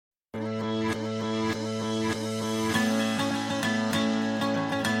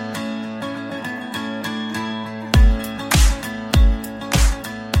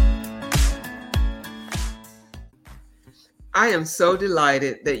I am so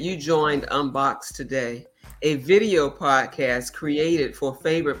delighted that you joined Unboxed today, a video podcast created for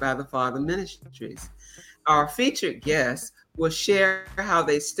Favored by the Father Ministries. Our featured guests will share how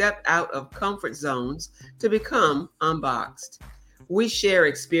they stepped out of comfort zones to become unboxed. We share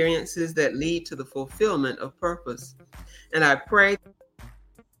experiences that lead to the fulfillment of purpose. And I pray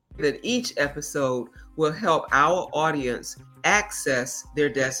that each episode will help our audience access their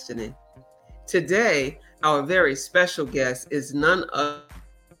destiny. Today, our very special guest is none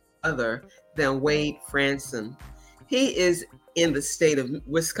other than Wade Franson. He is in the state of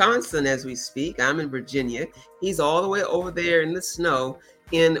Wisconsin as we speak. I'm in Virginia. He's all the way over there in the snow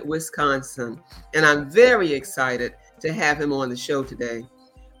in Wisconsin. And I'm very excited to have him on the show today.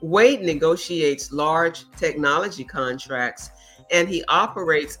 Wade negotiates large technology contracts and he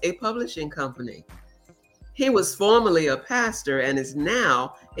operates a publishing company. He was formerly a pastor and is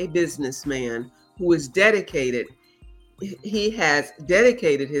now a businessman who is dedicated. He has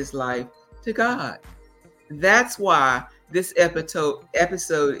dedicated his life to God. That's why this episode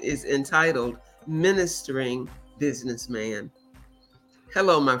is entitled Ministering Businessman.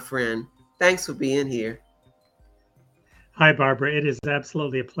 Hello, my friend. Thanks for being here. Hi, Barbara. It is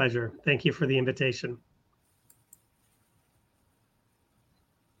absolutely a pleasure. Thank you for the invitation.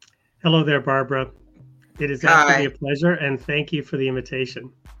 Hello there, Barbara. It is absolutely a pleasure, and thank you for the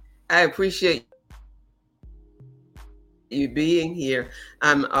invitation. I appreciate you being here.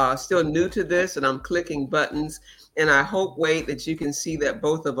 I'm still new to this, and I'm clicking buttons, and I hope, Wade, that you can see that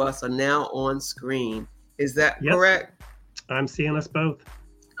both of us are now on screen. Is that correct? I'm seeing us both.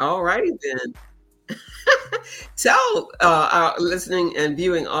 All righty then. Tell our listening and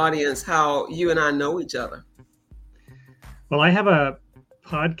viewing audience how you and I know each other. Well, I have a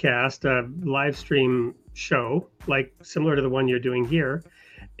podcast, a live stream show, like similar to the one you're doing here.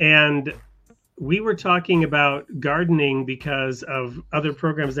 And we were talking about gardening because of other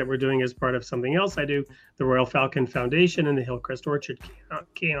programs that we're doing as part of something else I do, the Royal Falcon Foundation and the Hillcrest Orchard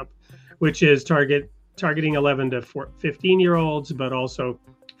Camp, which is targeting 11 to 15-year-olds, but also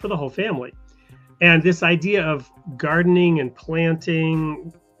for the whole family. And this idea of gardening and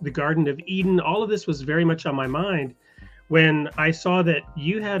planting, the Garden of Eden, all of this was very much on my mind when I saw that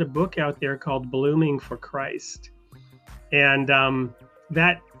you had a book out there called Blooming for Christ. And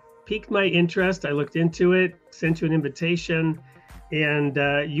that piqued my interest. I looked into it, sent you an invitation, and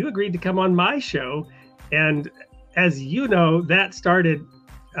you agreed to come on my show. And as you know, that started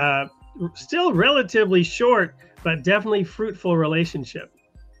still relatively short, but definitely fruitful relationship.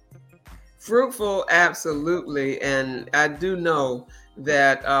 Fruitful, absolutely. And I do know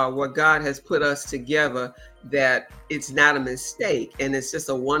that what God has put us together, that it's not a mistake, and it's just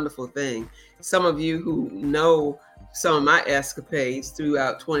a wonderful thing. Some of you who know some of my escapades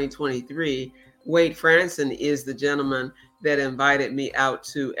throughout 2023, Wade Franson is the gentleman that invited me out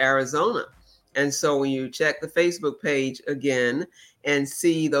to Arizona. And so when you check the Facebook page again and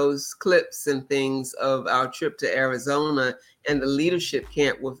see those clips and things of our trip to Arizona and the leadership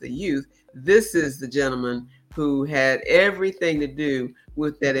camp with the youth, this is the gentleman who had everything to do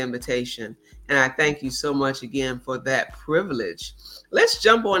with that invitation. And I thank you so much again for that privilege. Let's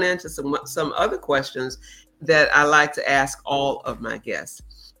jump on into some other questions that I like to ask all of my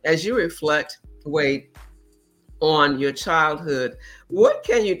guests. As you reflect, Wade, on your childhood, what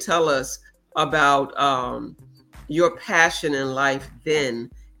can you tell us about your passion in life then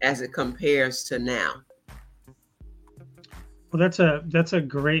as it compares to now? Well, that's a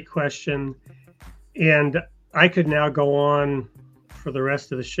great question. And I could now go on for the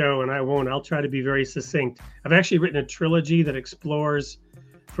rest of the show, and I won't. I'll try to be very succinct. I've actually written a trilogy that explores,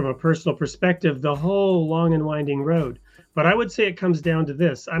 from a personal perspective, the whole long and winding road. But I would say it comes down to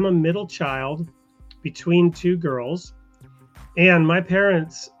this. I'm a middle child between two girls, and my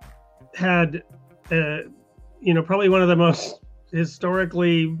parents had, probably one of the most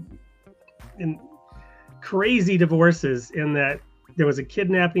historically crazy divorces, in that there was a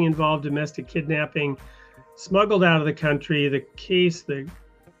kidnapping involved, domestic kidnapping, smuggled out of the country. The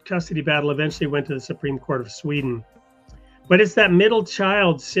custody battle eventually went to the Supreme Court of Sweden. But it's that middle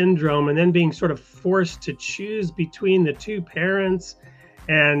child syndrome, and then being sort of forced to choose between the two parents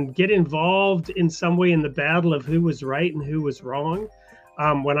and get involved in some way in the battle of who was right and who was wrong.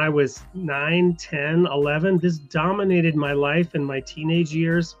 When I was 9, 10, 11, this dominated my life in my teenage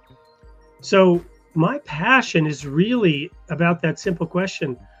years. So my passion is really about that simple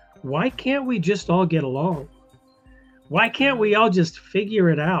question: why can't we just all get along? Why can't we all just figure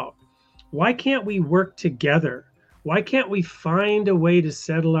it out? Why can't we work together? Why can't we find a way to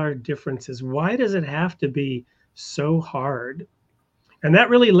settle our differences? Why does it have to be so hard? And that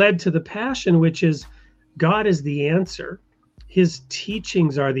really led to the passion, which is God is the answer. His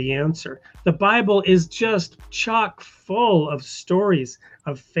teachings are the answer. The Bible is just chock full of stories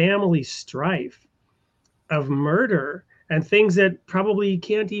of family strife, of murder, and things that probably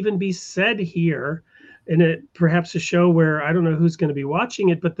can't even be said here in perhaps a show where I don't know who's going to be watching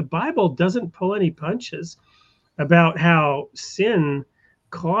it, but the Bible doesn't pull any punches about how sin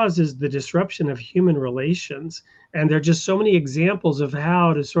causes the disruption of human relations. And there are just so many examples of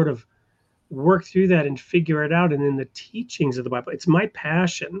how to sort of work through that and figure it out. And in the teachings of the Bible, it's my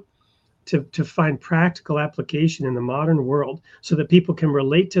passion to find practical application in the modern world so that people can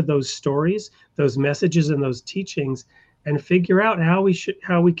relate to those stories, those messages, and those teachings, and figure out how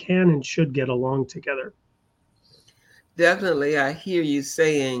we can and should get along together. Definitely, I hear you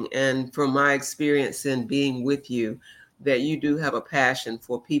saying, and from my experience in being with you, that you do have a passion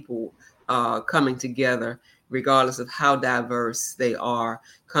for people coming together, regardless of how diverse they are,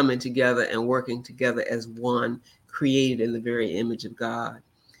 coming together and working together as one, created in the very image of God.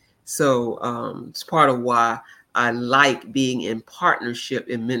 So it's part of why I like being in partnership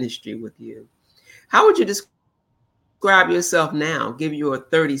in ministry with you. How would you describe yourself now? Give you a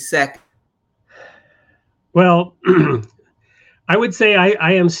 30 second. Well, I would say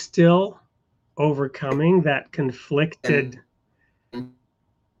I am still overcoming that conflicted.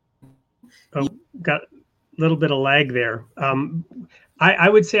 Oh, got a little bit of lag there. I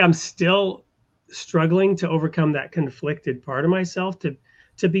would say I'm still struggling to overcome that conflicted part of myself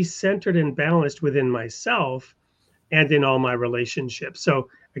to be centered and balanced within myself and in all my relationships. So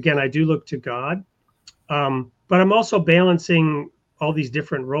again, I do look to God, but I'm also balancing all these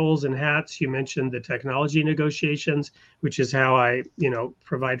different roles and hats. You mentioned the technology negotiations, which is how I,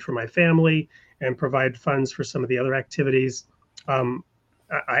 provide for my family and provide funds for some of the other activities. I'm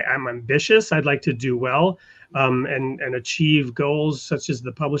ambitious. I'd like to do well and achieve goals such as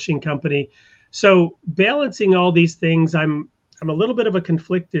the publishing company. So balancing all these things, I'm a little bit of a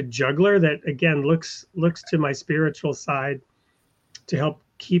conflicted juggler that again looks to my spiritual side to help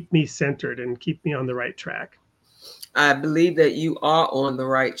keep me centered and keep me on the right track. I believe that you are on the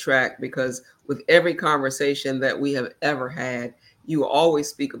right track because with every conversation that we have ever had, you always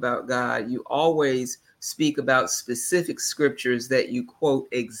speak about God. You always speak about specific scriptures that you quote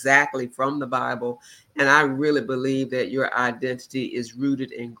exactly from the Bible. And I really believe that your identity is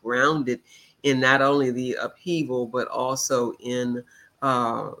rooted and grounded in not only the upheaval, but also in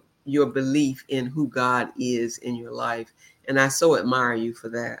your belief in who God is in your life. And I so admire you for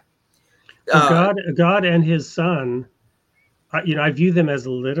that. Well, God and his son, I view them as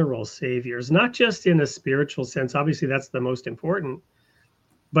literal saviors, not just in a spiritual sense. Obviously, that's the most important.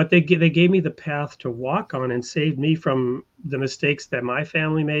 But they gave me the path to walk on and saved me from the mistakes that my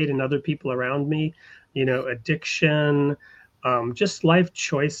family made and other people around me, addiction, just life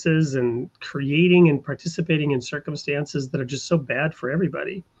choices and creating and participating in circumstances that are just so bad for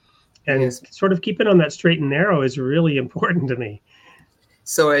everybody. And Yes. sort of keeping on that straight and narrow is really important to me.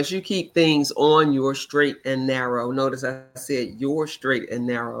 So as you keep things on your straight and narrow, notice I said your straight and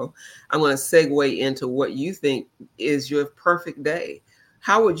narrow, I'm going to segue into what you think is your perfect day.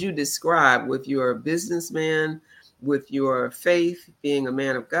 How would you describe with your businessman, with your faith, being a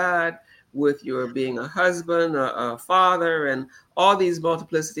man of God, with your being a husband, a father, and all these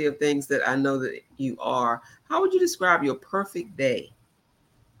multiplicity of things that I know that you are? How would you describe your perfect day?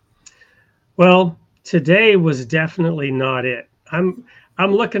 Well, today was definitely not it.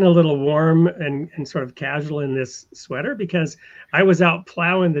 I'm looking a little warm and sort of casual in this sweater because I was out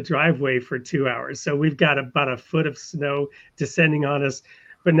plowing the driveway for 2 hours. So we've got about a foot of snow descending on us.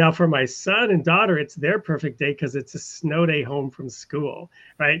 But now for my son and daughter, it's their perfect day because it's a snow day home from school,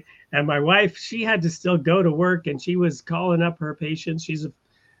 right? And my wife, she had to still go to work and she was calling up her patients. She's a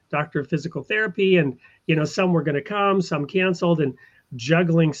doctor of physical therapy and, some were going to come, some canceled and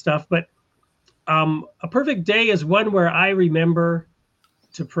juggling stuff. But a perfect day is one where I remember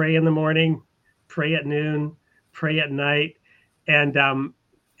to pray in the morning, pray at noon, pray at night, and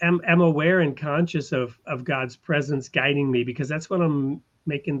am aware and conscious of God's presence guiding me because that's when I'm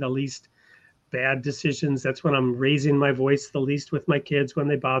making the least bad decisions. That's when I'm raising my voice the least with my kids when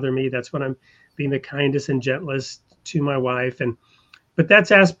they bother me. That's when I'm being the kindest and gentlest to my wife. But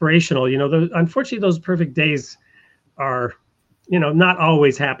that's aspirational. Unfortunately, those perfect days are, not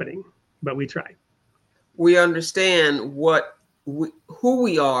always happening, but we try. We understand who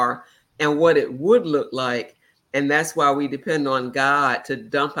we are and what it would look like. And that's why we depend on God to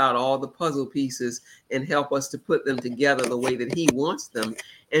dump out all the puzzle pieces and help us to put them together the way that he wants them.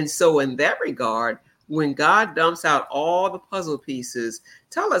 And so in that regard, when God dumps out all the puzzle pieces,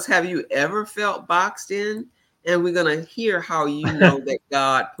 tell us, have you ever felt boxed in? And we're going to hear how you know that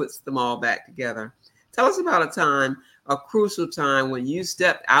God puts them all back together. Tell us about a time a crucial time when you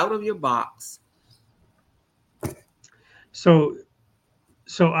stepped out of your box? So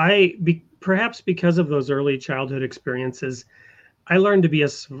perhaps because of those early childhood experiences, I learned to be a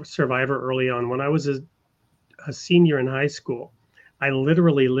survivor early on. When I was a senior in high school, I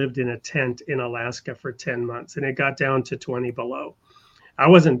literally lived in a tent in Alaska for 10 months, and it got down to 20 below. I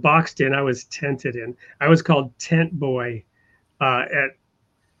wasn't boxed in, I was tented in. I was called tent boy at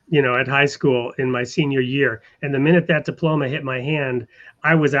high school in my senior year. And the minute that diploma hit my hand,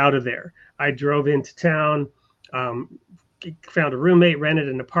 I was out of there. I drove into town, found a roommate, rented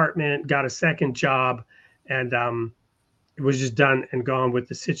an apartment, got a second job, and it was just done and gone with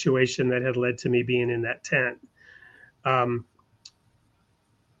the situation that had led to me being in that tent.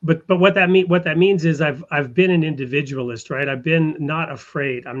 But what that means is I've been an individualist, right? I've been not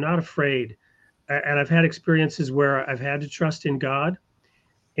afraid. I'm not afraid, and I've had experiences where I've had to trust in God,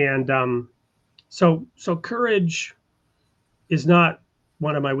 and so courage is not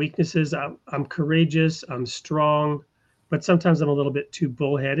one of my weaknesses. I'm courageous. I'm strong, but sometimes I'm a little bit too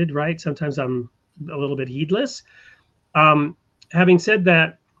bullheaded, right? Sometimes I'm a little bit heedless. Having said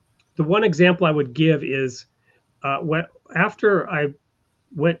that, the one example I would give is after I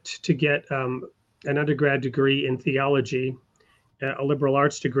went to get an undergrad degree in theology, a liberal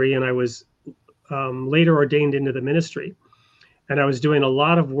arts degree, and I was later ordained into the ministry. And I was doing a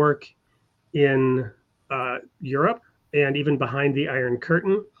lot of work in Europe and even behind the Iron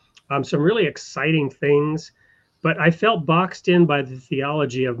Curtain, some really exciting things. But I felt boxed in by the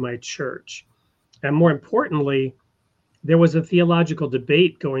theology of my church. And more importantly, there was a theological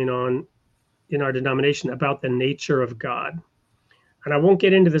debate going on in our denomination about the nature of God. And I won't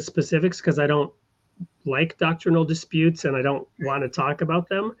get into the specifics because I don't like doctrinal disputes and I don't want to talk about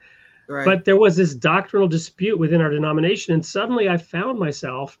them. Right. But there was this doctrinal dispute within our denomination. And suddenly I found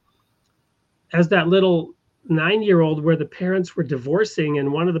myself as that little 9-year-old where the parents were divorcing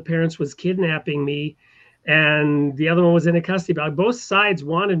and one of the parents was kidnapping me and the other one was in a custody battle. Both sides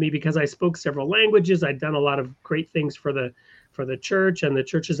wanted me because I spoke several languages. I'd done a lot of great things for the church and the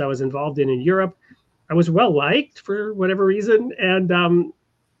churches I was involved in Europe. I was well liked for whatever reason. And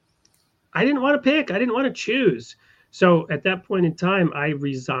I didn't want to pick. I didn't want to choose. So at that point in time, I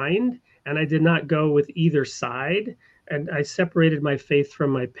resigned and I did not go with either side. And I separated my faith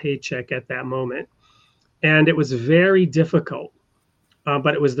from my paycheck at that moment. And it was very difficult,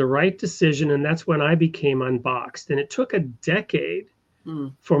 but it was the right decision. And that's when I became unboxed. And it took a decade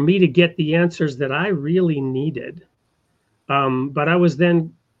for me to get the answers that I really needed. But I was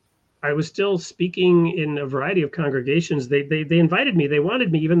still speaking in a variety of congregations. They invited me. They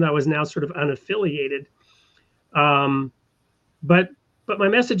wanted me, even though I was now sort of unaffiliated. But my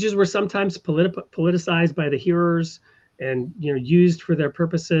messages were sometimes politicized by the hearers and used for their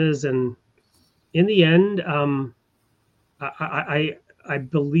purposes. And in the end, I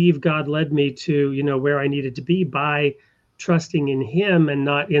believe God led me to where I needed to be by trusting in Him and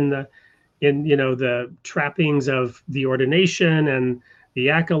not in the trappings of the ordination and the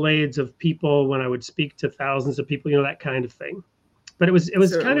accolades of people when I would speak to thousands of people, that kind of thing. But it was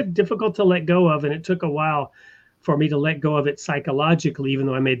kind of difficult to let go of, and it took a while for me to let go of it psychologically, even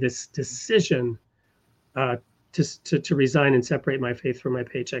though I made this decision to resign and separate my faith from my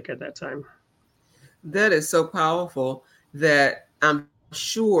paycheck at that time. That is so powerful that I'm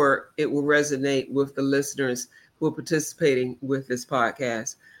sure it will resonate with the listeners who are participating with this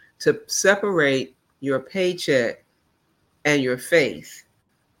podcast, to separate your paycheck and your faith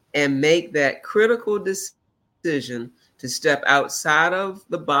and make that critical decision to step outside of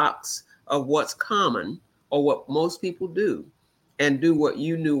the box of what's common or what most people do and do what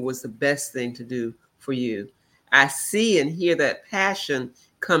you knew was the best thing to do for you. I see and hear that passion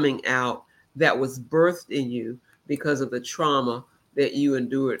coming out that was birthed in you because of the trauma that you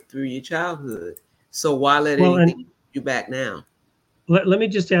endured through your childhood. So why let anything hold you back now? Let me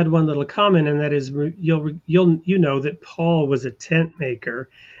just add one little comment, and that is you know that Paul was a tent maker,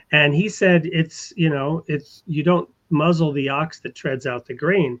 and he said it's you don't muzzle the ox that treads out the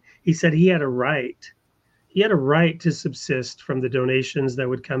grain. He said he had a right. He had a right to subsist from the donations that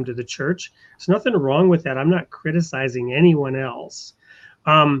would come to the church. There's nothing wrong with that. I'm not criticizing anyone else.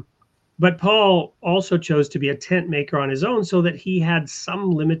 But Paul also chose to be a tent maker on his own so that he had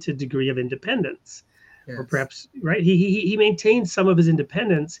some limited degree of independence. Yes. Or perhaps, right, he maintained some of his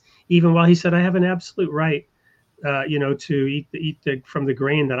independence, even while he said, I have an absolute right, to eat from the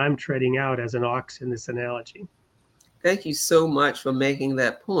grain that I'm treading out as an ox in this analogy. Thank you so much for making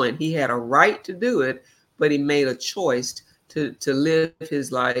that point. He had a right to do it, but he made a choice to live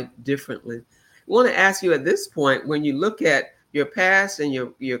his life differently. I want to ask you at this point, when you look at your past and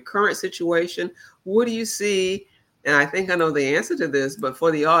your current situation, what do you see And I think I know the answer to this, but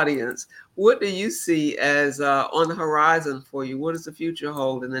for the audience, what do you see as on the horizon for you? What does the future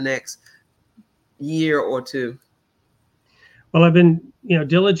hold in the next year or two? Well, I've been,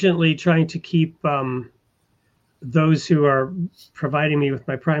 diligently trying to keep those who are providing me with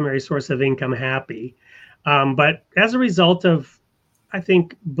my primary source of income happy. But as a result of, I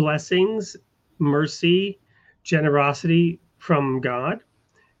think, blessings, mercy, generosity from God,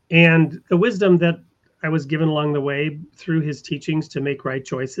 and the wisdom that I was given along the way through his teachings to make right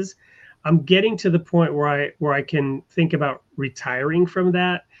choices, I'm getting to the point where I can think about retiring from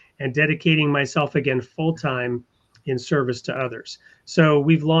that and dedicating myself again full time in service to others. So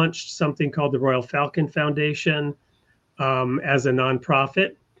we've launched something called the Royal Falcon Foundation as a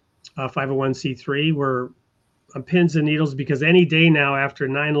nonprofit, 501c3. We're on pins and needles because any day now, after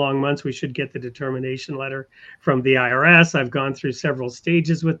 9 long months, we should get the determination letter from the IRS. I've gone through several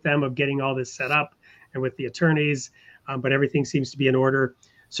stages with them of getting all this set up and with the attorneys, but everything seems to be in order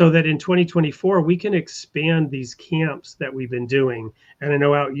so that in 2024, we can expand these camps that we've been doing. And I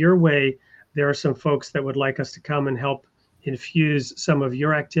know out your way, there are some folks that would like us to come and help infuse some of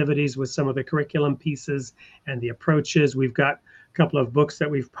your activities with some of the curriculum pieces and the approaches. We've got a couple of books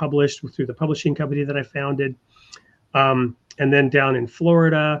that we've published through the publishing company that I founded. And then down in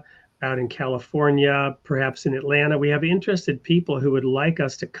Florida, out in California, perhaps in Atlanta, we have interested people who would like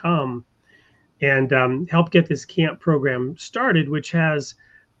us to come and help get this camp program started, which has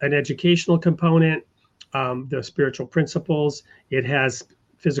an educational component, the spiritual principles. It has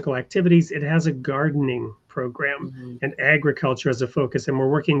physical activities. It has a gardening program and agriculture as a focus. And we're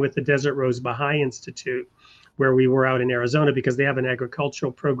working with the Desert Rose Baha'i Institute, where we were out in Arizona, because they have an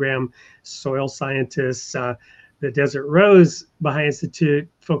agricultural program, soil scientists. The Desert Rose Baha'i Institute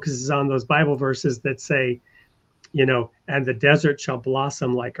focuses on those Bible verses that say, and the desert shall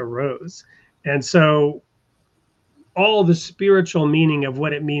blossom like a rose. And so all the spiritual meaning of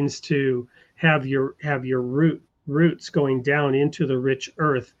what it means to have your roots going down into the rich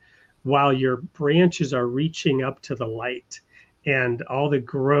earth while your branches are reaching up to the light, and all the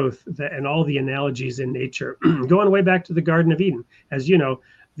growth and all the analogies in nature going way back to the Garden of Eden. As you know,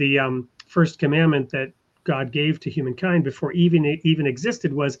 the first commandment that God gave to humankind before even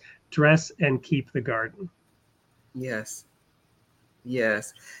existed was dress and keep the garden. Yes.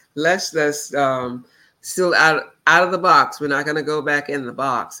 Let's still out of the box. We're not going to go back in the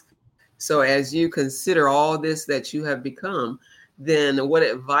box. So as you consider all this that you have become, then what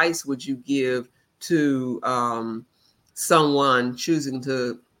advice would you give to someone choosing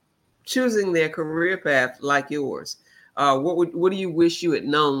their career path like yours? What do you wish you had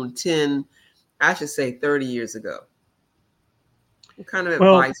known 10, I should say 30 years ago? What kind of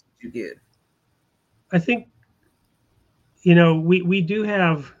advice would you give? I think, we do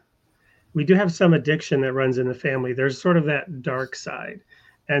have some addiction that runs in the family. There's sort of that dark side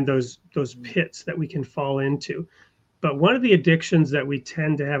and those pits that we can fall into. But one of the addictions that we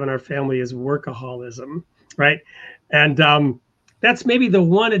tend to have in our family is workaholism, right? And that's maybe the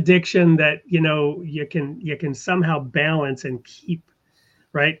one addiction that, you can somehow balance and keep,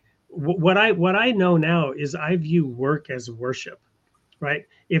 right? What I know now is I view work as worship, right?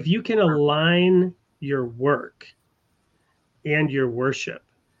 If you can align your work and your worship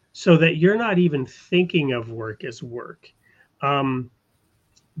so that you're not even thinking of work as work,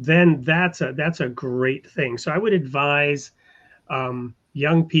 then that's a great thing. So I would advise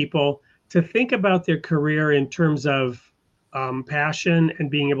young people to think about their career in terms of passion and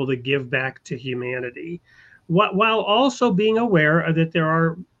being able to give back to humanity, while also being aware that there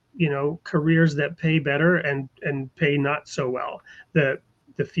are careers that pay better and pay not so well.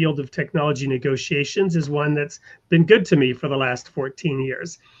 The field of technology negotiations is one that's been good to me for the last 14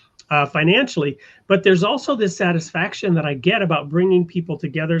 years. Financially, but there's also this satisfaction that I get about bringing people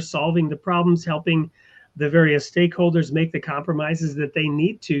together, solving the problems, helping the various stakeholders make the compromises that they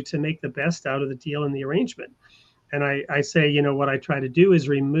need to make the best out of the deal and the arrangement. And I say, what I try to do is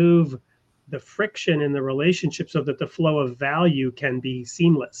remove the friction in the relationship so that the flow of value can be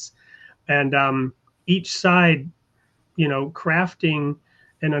seamless. And each side, crafting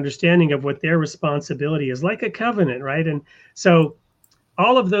an understanding of what their responsibility is, like a covenant, right? And so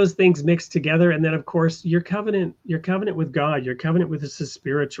all of those things mixed together, and then of course your covenant with God, your covenant with us is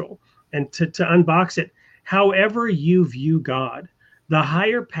spiritual, and to unbox it, however you view God, the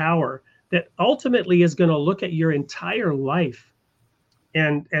higher power that ultimately is going to look at your entire life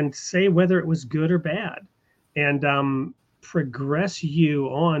and say whether it was good or bad, and progress you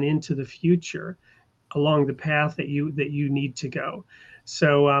on into the future along the path that you need to go.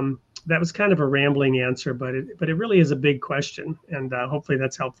 So that was kind of a rambling answer, but it really is a big question, and hopefully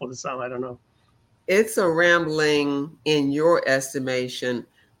that's helpful to some. I don't know. It's a rambling in your estimation,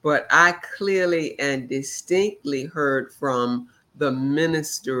 but I clearly and distinctly heard from the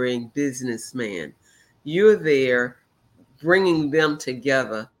ministering businessman. You're there bringing them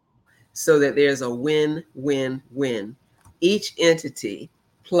together so that there's a win-win-win. Each entity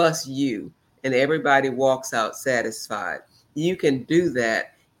plus you, and everybody walks out satisfied. You can do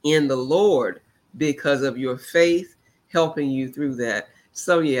that in the Lord because of your faith helping you through that.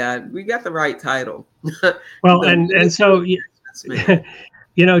 So yeah, we got the right title. Well, and so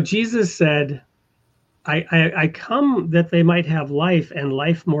Jesus said, I come that they might have life and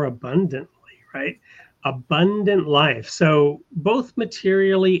life more abundantly, right? Abundant life. So both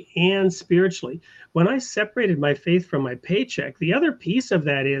materially and spiritually. When I separated my faith from my paycheck, the other piece of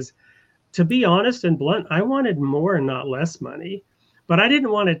that is, to be honest and blunt, I wanted more and not less money, but I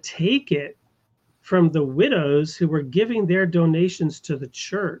didn't want to take it from the widows who were giving their donations to the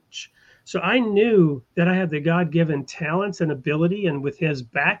church. So I knew that I had the God-given talents and ability, and with his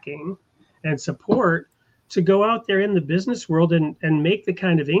backing and support, to go out there in the business world and make the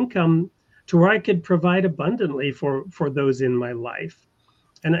kind of income to where I could provide abundantly for those in my life.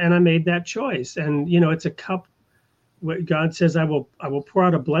 And I made that choice. And, it's a cup. What God says, I will pour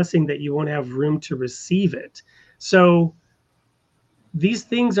out a blessing that you won't have room to receive it. So these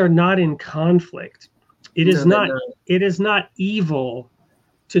things are not in conflict. It is not evil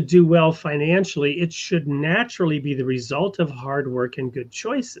to do well financially. It should naturally be the result of hard work and good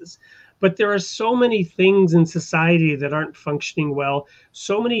choices. But there are so many things in society that aren't functioning well,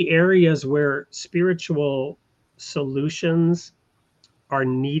 so many areas where spiritual solutions are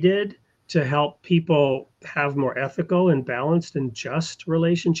needed to help people have more ethical and balanced and just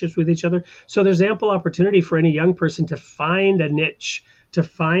relationships with each other. So there's ample opportunity for any young person to find a niche, to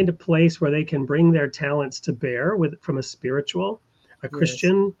find a place where they can bring their talents to bear from a spiritual, a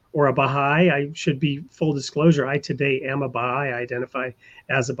Christian, or a Baha'i. I should be full disclosure, I today am a Baha'i. I identify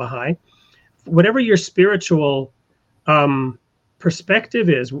as a Baha'i. Whatever your spiritual perspective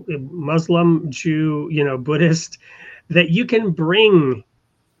is, Muslim, Jew, Buddhist, that you can bring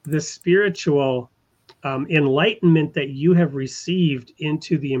the spiritual enlightenment that you have received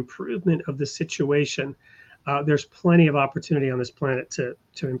into the improvement of the situation. There's plenty of opportunity on this planet to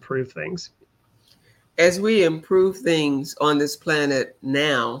improve things. As we improve things on this planet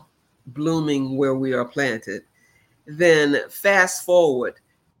now, blooming where we are planted, then fast forward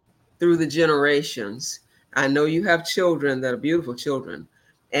through the generations. I know you have children that are beautiful children,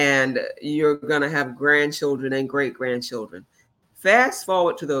 and you're going to have grandchildren and great-grandchildren. Fast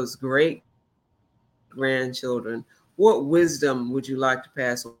forward to those great-grandchildren. What wisdom would you like to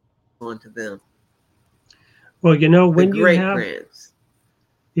pass on to them? Well, when you have...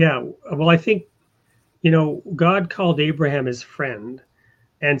 Yeah, well, I think, God called Abraham his friend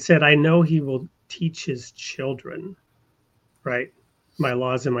and said, I know he will teach his children, right? My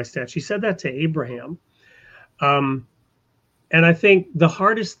laws and my statutes. He said that to Abraham. And I think the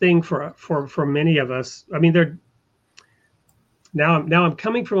hardest thing for many of us, I mean, now I'm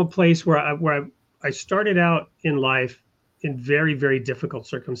coming from a place where I started out in life in very, very difficult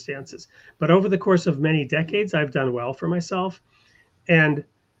circumstances. But over the course of many decades, I've done well for myself. And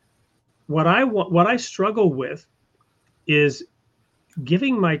what I struggle with is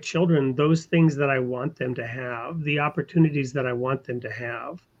giving my children those things that I want them to have, the opportunities that I want them to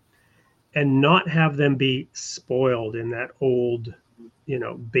have, and not have them be spoiled in that old,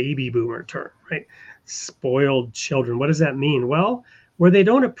 baby boomer term, right? Spoiled children. What does that mean? Well, where they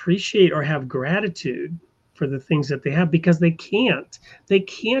don't appreciate or have gratitude for the things that they have because they can't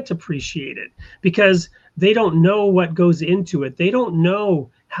appreciate it because they don't know what goes into it. They don't know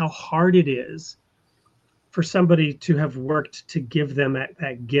how hard it is for somebody to have worked to give them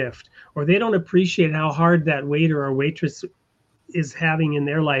that gift, or they don't appreciate how hard that waiter or waitress is having in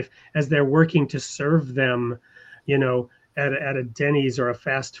their life as they're working to serve them, at a Denny's or a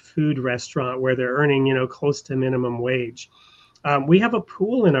fast food restaurant where they're earning, close to minimum wage. We have a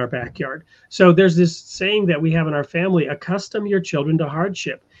pool in our backyard. So there's this saying that we have in our family, accustom your children to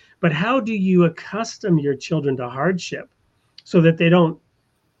hardship. But how do you accustom your children to hardship so that they don't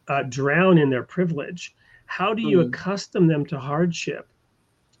drown in their privilege? How do you accustom them to hardship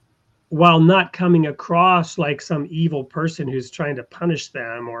while not coming across like some evil person who's trying to punish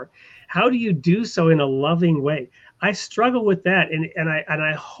them? Or how do you do so in a loving way? I struggle with that. And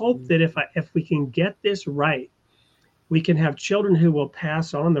I hope that if we can get this right, we can have children who will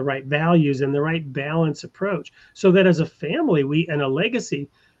pass on the right values and the right balance approach so that as a family, and a legacy,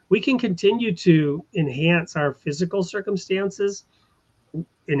 we can continue to enhance our physical circumstances,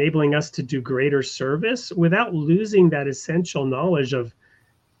 enabling us to do greater service without losing that essential knowledge of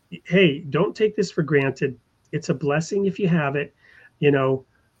hey, don't take this for granted. It's a blessing if you have it. You know,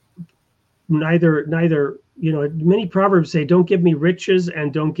 neither, you know, many proverbs say, don't give me riches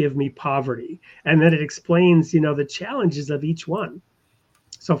and don't give me poverty. And then it explains, you know, the challenges of each one.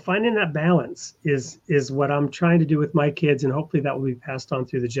 So finding that balance is what I'm trying to do with my kids, and hopefully that will be passed on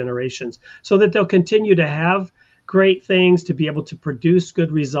through the generations so that they'll continue to have great things, to be able to produce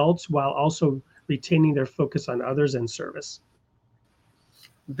good results while also retaining their focus on others and service.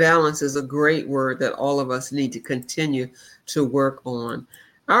 Balance is a great word that all of us need to continue to work on.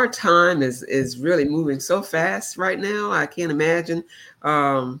 Our time is really moving so fast right now. I can't imagine.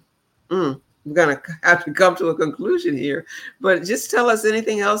 We're going to have to come to a conclusion here. But just tell us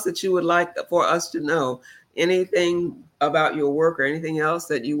anything else that you would like for us to know. Anything about your work or anything else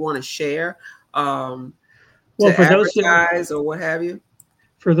that you want to share, Well, to advertise or what have you?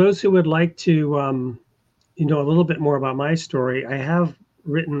 For those who would like to, you know, a little bit more about my story, I have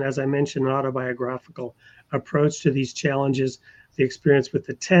written, as I mentioned, an autobiographical approach to these challenges, the experience with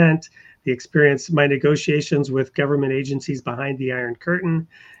the tent, the experience, my negotiations with government agencies behind the Iron Curtain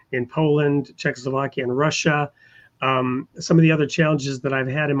in Poland, Czechoslovakia, and Russia, some of the other challenges that I've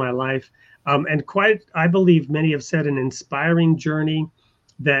had in my life. And quite, I believe many have said, an inspiring journey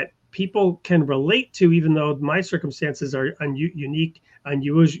that people can relate to, even though my circumstances are unique,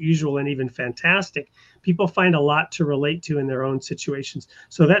 unusual, and even fantastic. People find a lot to relate to in their own situations.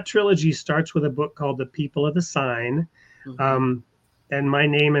 So that trilogy starts with a book called The People of the Sign. And my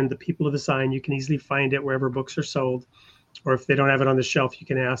name and The People of the Sign, you can easily find it wherever books are sold. Or if they don't have it on the shelf, you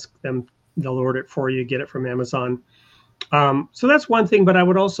can ask them, they'll order it for you, get it from Amazon. So that's one thing, but I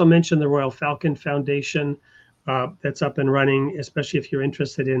would also mention the Royal Falcon Foundation that's up and running, especially if you're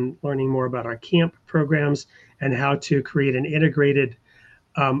interested in learning more about our camp programs and how to create an integrated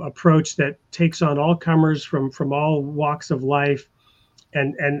approach that takes on all comers from all walks of life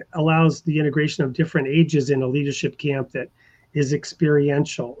and allows the integration of different ages in a leadership camp that is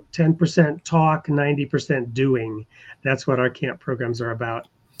experiential. 10% talk, 90% doing. That's what our camp programs are about.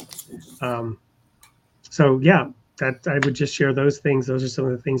 So yeah, that I would just share those things. Those are some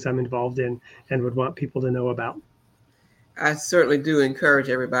of the things I'm involved in and would want people to know about. I certainly do encourage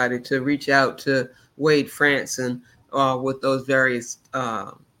everybody to reach out to Wade Franson with those various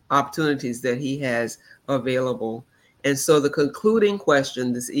opportunities that he has available. And so the concluding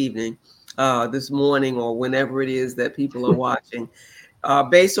question this evening, this morning, or whenever it is that people are watching,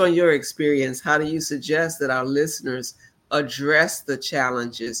 based on your experience, how do you suggest that our listeners address the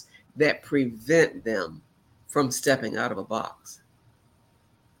challenges that prevent them from stepping out of a box?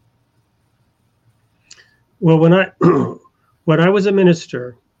 Well, when I was a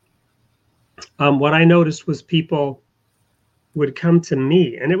minister, what I noticed was people would come to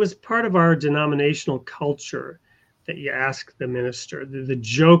me, and it was part of our denominational culture that you ask the minister. The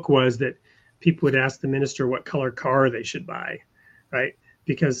joke was that people would ask the minister what color car they should buy, right?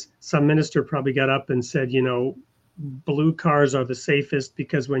 Because some minister probably got up and said, you know, blue cars are the safest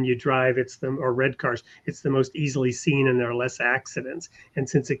because when you drive, or red cars, it's the most easily seen and there are less accidents. And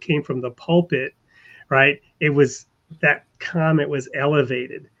since it came from the pulpit, right, it was, that comment was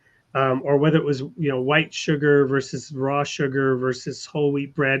elevated. Or whether it was, you know, white sugar versus raw sugar versus whole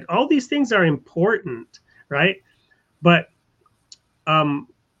wheat bread. All these things are important, right? But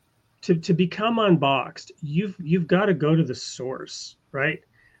to become unboxed, you've got to go to the source, right?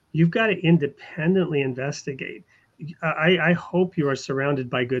 You've got to independently investigate. I hope you are surrounded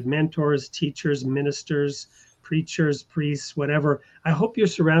by good mentors, teachers, ministers, preachers, priests, whatever. I hope you're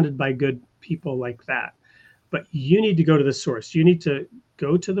surrounded by good people like that. But you need to go to the source. You need to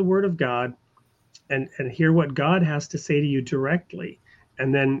go to the Word of God and hear what God has to say to you directly.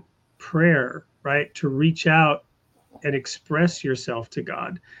 And then prayer, right? To reach out and express yourself to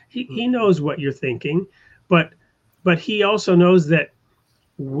God. He knows what you're thinking, but he also knows that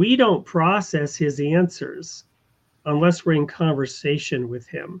we don't process his answers unless we're in conversation with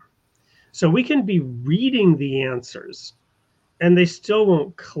him. So we can be reading the answers and they still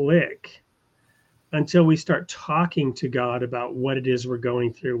won't click until we start talking to God about what it is we're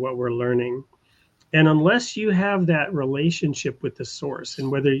going through, what we're learning. And unless you have that relationship with the source,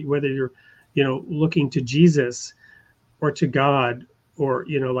 and whether you're, you know, looking to Jesus or to God, or,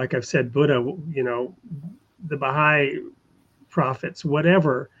 you know, like I've said, Buddha, you know, the Baha'i prophets,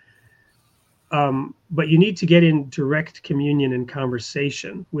 whatever, but you need to get in direct communion and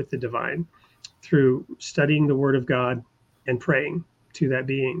conversation with the divine through studying the Word of God and praying to that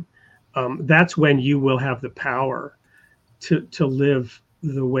being. That's when you will have the power to live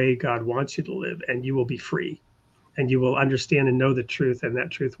the way God wants you to live, and you will be free, and you will understand and know the truth, and that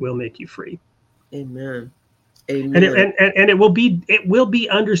truth will make you free. Amen. Amen. And it will be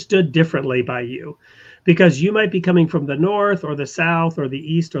understood differently by you, because you might be coming from the north or the south or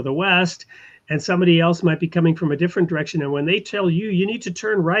the east or the west, and somebody else might be coming from a different direction. And when they tell you, you need to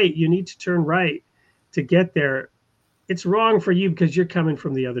turn right to get there, it's wrong for you because you're coming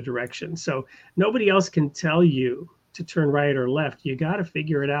from the other direction. So nobody else can tell you to turn right or left. You got to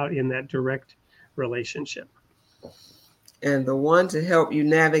figure it out in that direct relationship. And the one to help you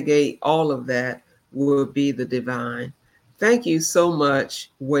navigate all of that will be the divine. Thank you so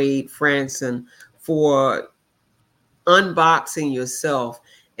much, Wade Franson, for unboxing yourself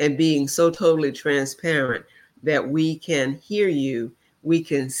and being so totally transparent that we can hear you, we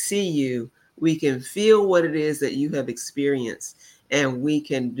can see you, we can feel what it is that you have experienced, and we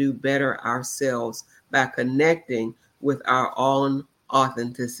can do better ourselves by connecting with our own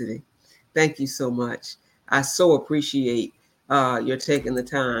authenticity. Thank you so much. I so appreciate your taking the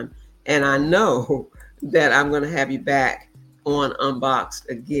time. And I know that I'm going to have you back on Unboxed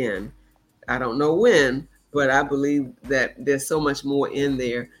again. I don't know when, but I believe that there's so much more in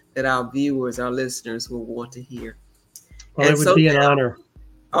there that our viewers, our listeners will want to hear. Well, it would be an honor.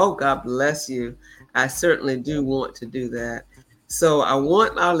 Oh, God bless you. I certainly do want to do that. So I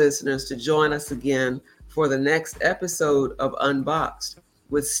want our listeners to join us again for the next episode of Unboxed,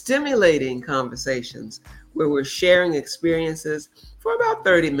 with stimulating conversations where we're sharing experiences for about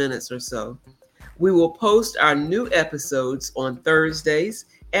 30 minutes or so. We will post our new episodes on Thursdays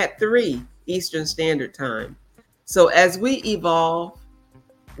at 3 Eastern Standard Time. So as we evolve,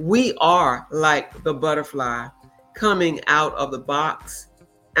 we are like the butterfly coming out of the box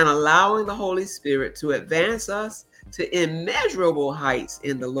and allowing the Holy Spirit to advance us to immeasurable heights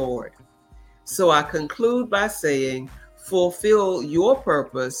in the Lord. So I conclude by saying, fulfill your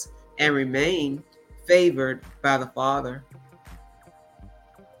purpose and remain favored by the Father.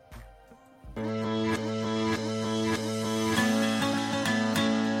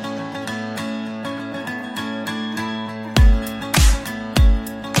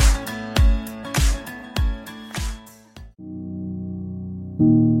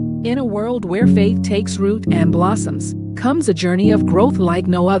 In a world where faith takes root and blossoms, comes a journey of growth like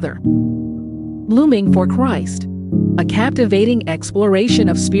no other. Blooming for Christ. A captivating exploration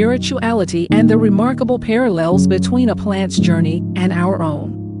of spirituality and the remarkable parallels between a plant's journey and our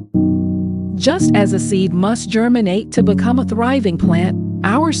own. Just as a seed must germinate to become a thriving plant,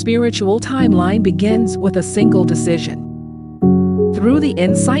 our spiritual timeline begins with a single decision. Through the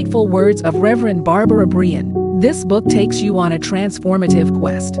insightful words of Reverend Barbara Brian, this book takes you on a transformative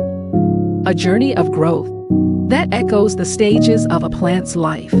quest. A journey of growth that echoes the stages of a plant's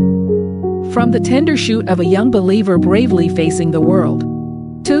life. From the tender shoot of a young believer bravely facing the world,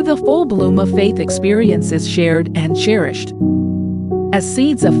 to the full bloom of faith experiences shared and cherished. As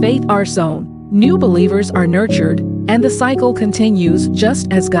seeds of faith are sown, new believers are nurtured, and the cycle continues just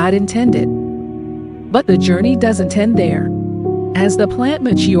as God intended. But the journey doesn't end there. As the plant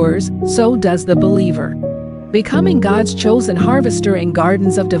matures, so does the believer, becoming God's chosen harvester in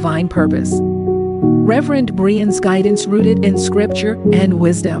gardens of divine purpose. Reverend Brian's guidance, rooted in scripture and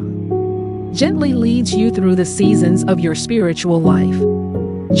wisdom, gently leads you through the seasons of your spiritual life.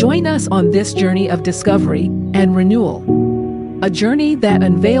 Join us on this journey of discovery and renewal. A journey that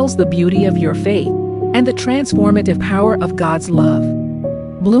unveils the beauty of your faith and the transformative power of God's love.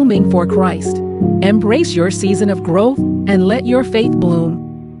 Blooming for Christ. Embrace your season of growth and let your faith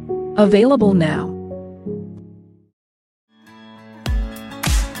bloom. Available now.